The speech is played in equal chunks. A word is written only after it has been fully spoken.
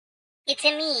It's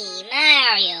me,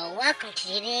 Mario. Welcome to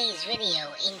today's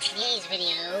video. In today's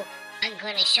video, I'm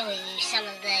going to show you some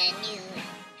of the new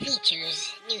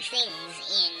features, new things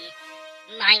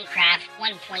in Minecraft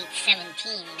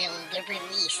 1.17 that will get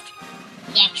released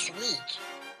next week,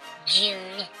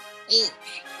 June 8th.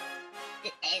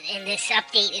 And this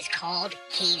update is called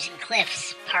Caves and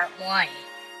Cliffs Part 1.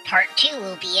 Part 2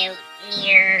 will be out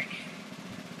near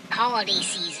holiday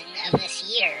season of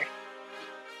this year.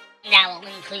 That will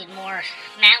include more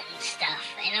mountain stuff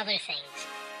and other things.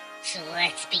 So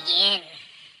let's begin.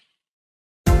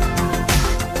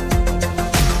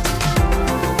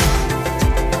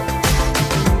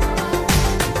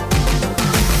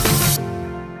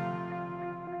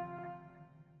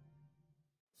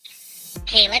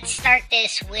 Okay, let's start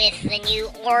this with the new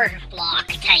ore block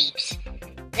types.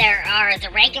 There are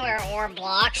the regular ore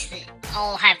blocks that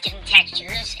all have different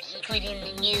textures, including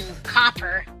the new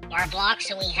copper ore blocks.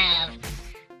 So we have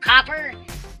copper,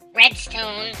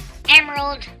 redstone,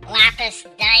 emerald, lapis,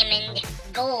 diamond,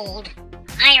 gold,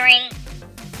 iron,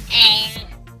 and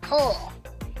coal.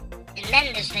 And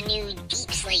then there's the new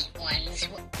deep slate ones,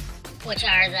 which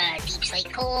are the deep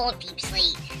slate coal, deep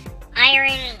slate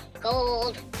iron,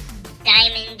 gold,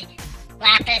 diamond,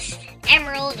 lapis,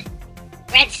 emerald,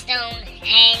 redstone,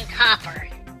 and copper.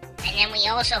 And then we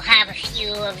also have a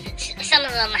few of some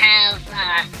of them have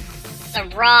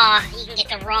the raw, you can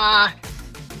get the raw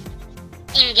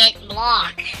ingot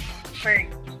block for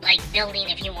like building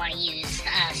if you want to use.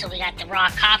 So we got the raw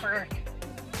copper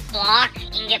block,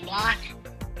 ingot block,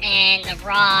 and the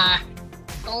raw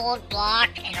gold block,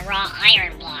 and a raw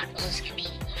iron block. Those can be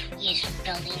used for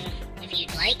building if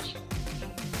you'd like.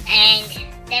 And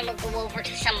then we'll go over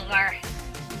to some of our,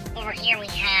 over here we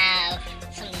have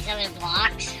some of these other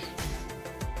blocks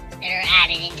that are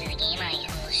added into the game. I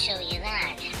will show you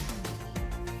that.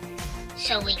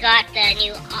 So we got the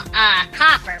new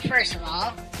copper, first of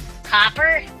all.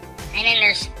 Copper, and then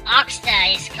there's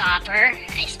oxidized copper,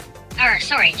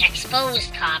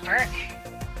 exposed copper,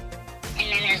 and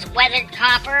then there's weathered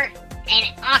copper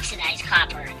and oxidized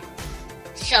copper.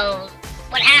 So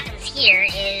what happens here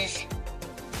is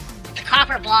the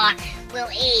copper block will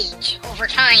age over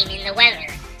time in the weather,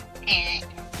 and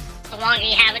the longer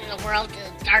you have it in the world,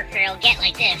 the darker it'll get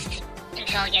like this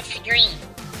until it gets to green.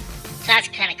 So that's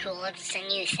kind of cool. It's a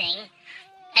new thing.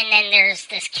 And then there's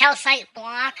this calcite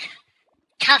block,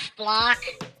 tuff block,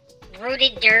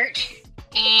 rooted dirt,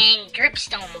 and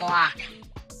dripstone block.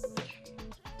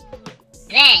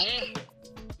 Then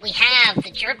we have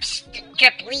the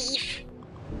drip leaf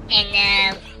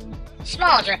and the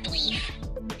small drip leaf.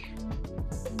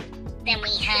 Then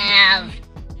we have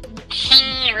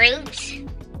hanging roots,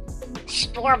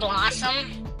 spore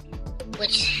blossom,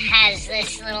 which has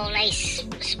this little nice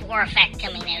spore effect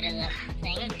coming out of the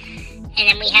thing. And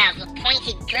then we have a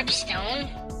pointed dripstone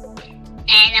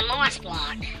and a moss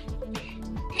block.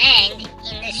 And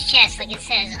in this chest, like it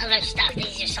says, other stuff.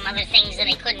 These are some other things that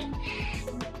I couldn't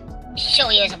show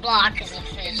you as a block because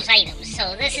there's items.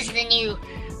 So this is the new,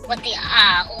 what the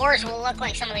ores will look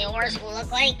like. Some of the ores will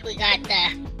look like. We got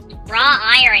the raw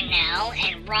iron now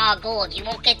and raw gold. You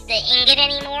won't get the ingot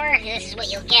anymore. This is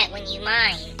what you'll get when you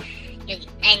mine.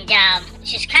 And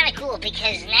it's just kind of cool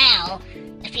because now,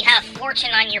 if you have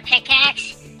fortune on your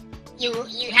pickaxe, you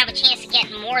have a chance to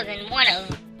get more than one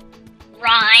of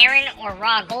raw iron or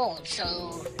raw gold.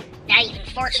 So now you can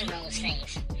fortune those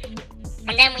things.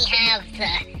 And then we have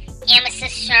the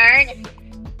amethyst shard,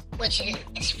 which is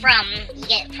you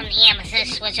get from the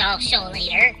amethyst, which I'll show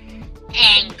later.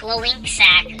 And glow ink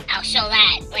sac, I'll show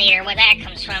that later. Where that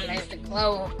comes from is the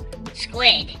glow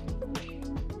squid.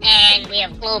 And we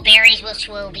have glow berries, which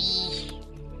will be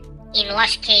in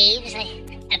lush caves,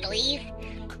 I believe.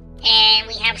 And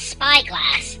we have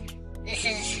spyglass. This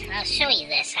is, I'll show you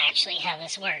this actually, how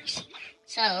this works.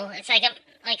 So it's like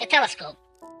a telescope.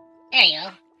 There you go.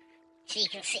 So you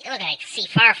can see, look, I can see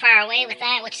far, far away with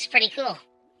that, which is pretty cool.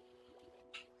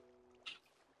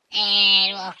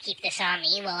 And we'll keep this on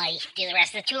me while I do the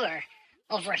rest of the tour.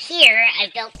 Over here, I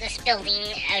built this building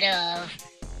out of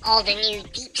all the new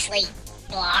deep slate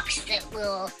blocks that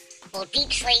will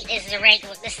deep slate is the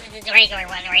regular, this is the regular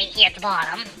one right here at the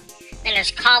bottom. Then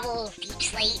there's cobble deep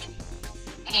slate,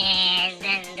 and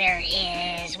then there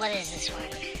is, what is this one?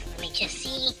 Let me just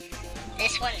see.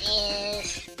 This one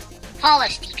is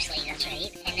polished deep slate, that's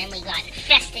right. And then we got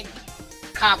infested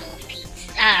cobble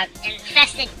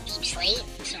infested deep slate,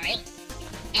 sorry.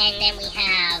 And then we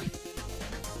have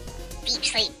deep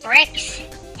slate bricks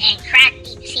and cracked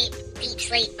deep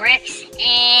slate bricks,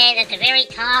 and at the very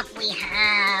top we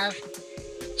have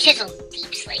chiseled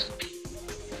deep slate.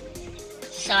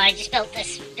 So So I just built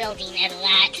this building out of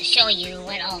that to show you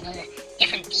what all the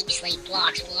different deep slate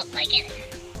blocks will look like.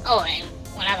 Oh, and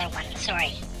one other one,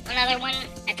 sorry. One other one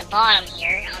at the bottom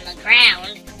here on the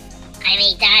ground, I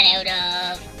made that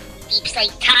out of deep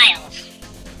slate tiles.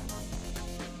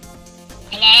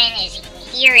 And then, as you can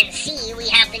hear and see, we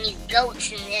have the new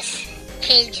goats in this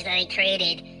cage that I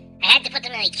created. I had to put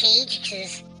them in a cage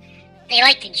because they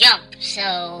like to jump,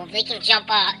 so they can jump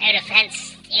out of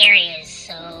fenced areas,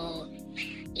 so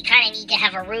you kind of need to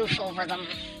have a roof over them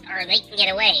or they can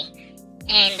get away.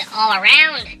 And all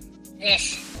around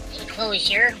this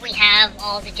enclosure, we have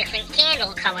all the different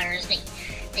candle colors,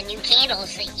 the new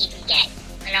candles that you can get,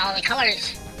 and all the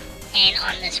colors. And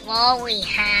on this wall, we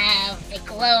have the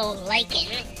glow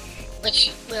lichen,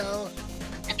 which will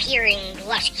appear in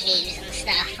lush caves and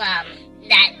stuff,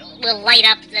 that will light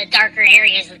up the darker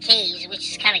areas of the caves,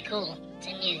 which is kind of cool. It's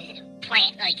a new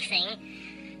plant-like thing.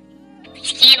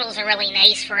 These candles are really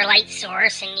nice for a light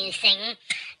source, a new thing.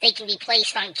 They can be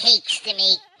placed on cakes to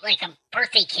make like a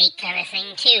birthday cake kind of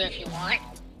thing too, if you want.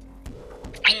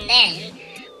 And then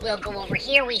we'll go over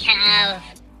here. We have,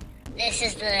 this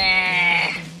is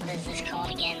the, what is this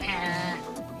called again?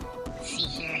 Let's see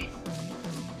here.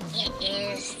 It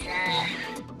is the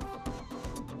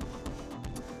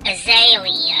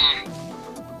azalea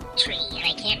tree, and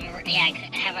I can't remember, yeah,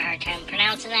 I have a hard time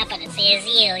pronouncing that, but it's the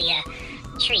azalea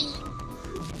tree.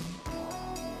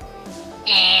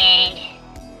 And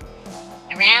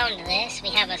around this, we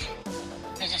have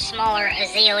there's a smaller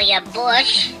azalea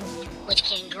bush, which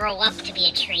can grow up to be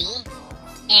a tree.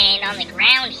 And on the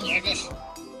ground here, this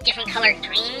different colored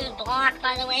green block,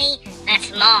 by the way,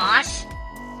 that's moss,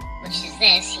 which is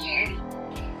this here.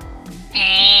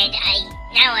 And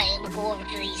now I will go over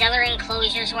to these other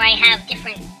enclosures where I have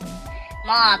different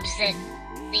mobs,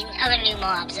 the other new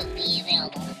mobs that will be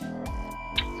available.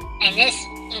 And this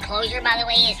enclosure, by the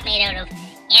way, is made out of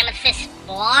amethyst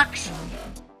blocks,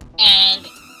 and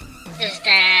there's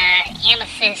the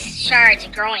amethyst shards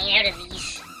growing out of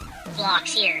these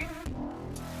blocks here.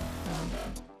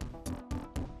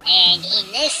 And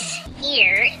in this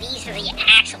here, these are the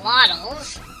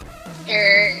axolotls.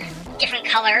 They're different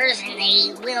colors, and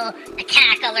they will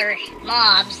attack other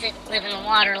mobs that live in the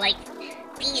water, like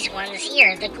these ones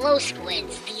here, the glow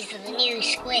squids. These are the new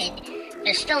squid.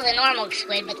 They're still the normal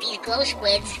squid, but these glow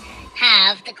squids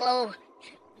have the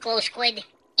glow squid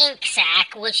ink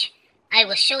sac, which I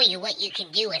will show you what you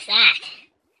can do with that.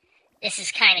 This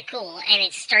is kind of cool, and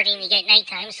it's starting to get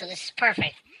nighttime, so this is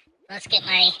perfect. Let's get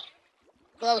my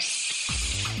glow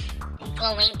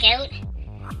ink out.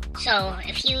 So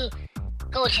if you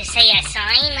go to say a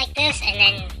sign like this, and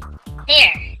then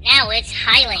there, now it's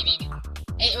highlighted.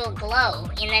 It will glow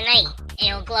in the night.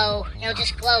 It'll glow, it'll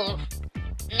just glow,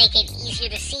 make it easier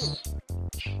to see.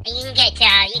 And you can get,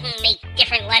 you can make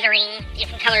different lettering,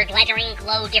 different colored lettering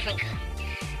glow different,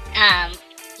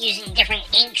 using different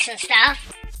inks and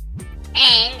stuff.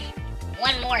 And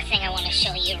one more thing I want to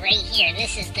show you right here.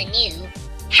 This is the new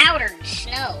powdered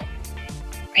snow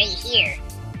right here.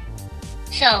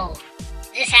 So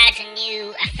this adds a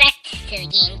new effect to the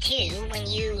game too. When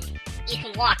you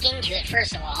can walk into it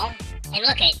first of all, and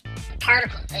look at the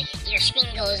particle. Your screen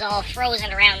goes all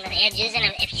frozen around the edges, and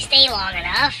if you stay long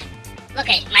enough, look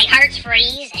at my heart's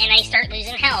freeze, and I start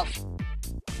losing health.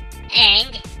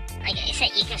 And like I said,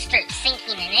 you can start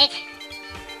sinking in it.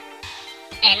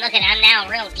 And look at, I'm now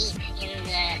real deep in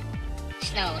the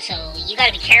snow, so you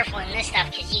gotta be careful in this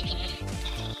stuff, because you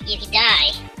can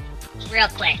die real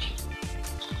quick.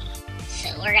 So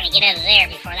we're gonna get out of there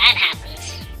before that happens.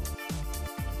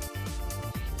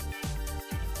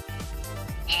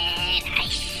 And I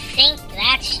think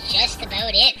that's just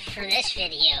about it for this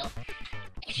video.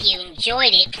 If you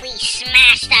enjoyed it, please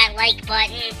smash that like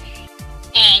button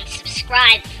and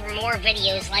subscribe for more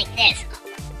videos like this.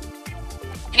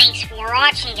 Thanks for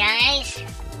watching, guys.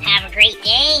 Have a great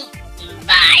day.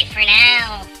 Bye for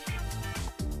now.